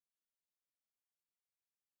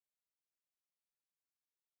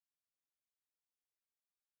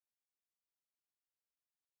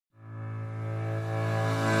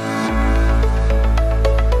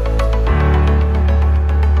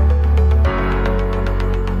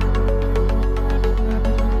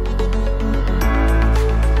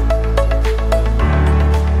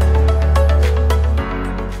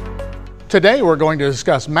Today we're going to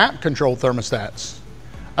discuss map-controlled thermostats.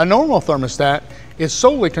 A normal thermostat is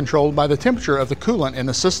solely controlled by the temperature of the coolant in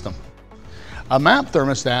the system. A map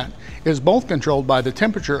thermostat is both controlled by the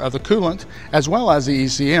temperature of the coolant as well as the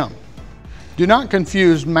ECM. Do not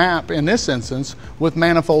confuse map in this instance with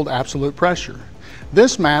manifold absolute pressure.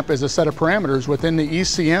 This map is a set of parameters within the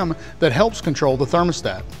ECM that helps control the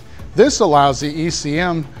thermostat. This allows the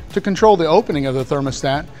ECM to control the opening of the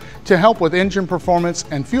thermostat to help with engine performance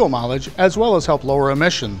and fuel mileage, as well as help lower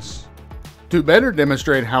emissions. To better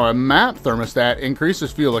demonstrate how a map thermostat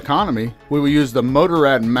increases fuel economy, we will use the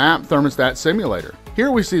MotoRad map thermostat simulator.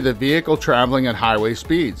 Here we see the vehicle traveling at highway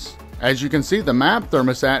speeds. As you can see, the map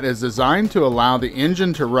thermostat is designed to allow the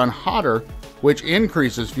engine to run hotter, which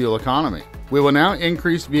increases fuel economy. We will now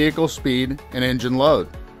increase vehicle speed and engine load.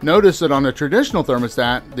 Notice that on a traditional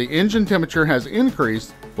thermostat, the engine temperature has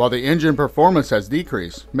increased while the engine performance has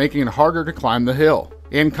decreased, making it harder to climb the hill.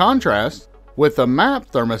 In contrast, with the map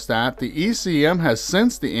thermostat, the ECM has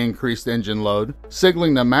sensed the increased engine load,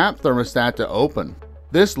 signaling the map thermostat to open.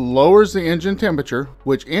 This lowers the engine temperature,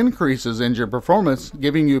 which increases engine performance,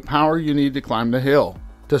 giving you power you need to climb the hill.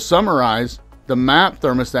 To summarize, the map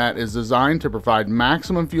thermostat is designed to provide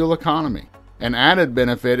maximum fuel economy. An added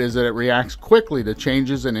benefit is that it reacts quickly to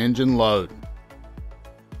changes in engine load.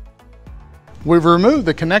 We've removed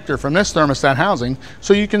the connector from this thermostat housing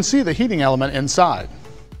so you can see the heating element inside.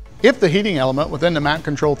 If the heating element within the map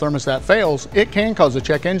control thermostat fails, it can cause the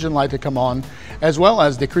check engine light to come on, as well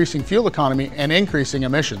as decreasing fuel economy and increasing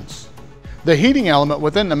emissions. The heating element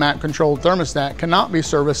within the map controlled thermostat cannot be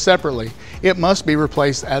serviced separately. It must be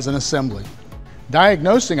replaced as an assembly.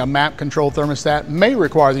 Diagnosing a map-controlled thermostat may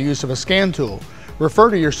require the use of a scan tool. Refer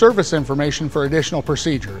to your service information for additional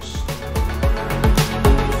procedures.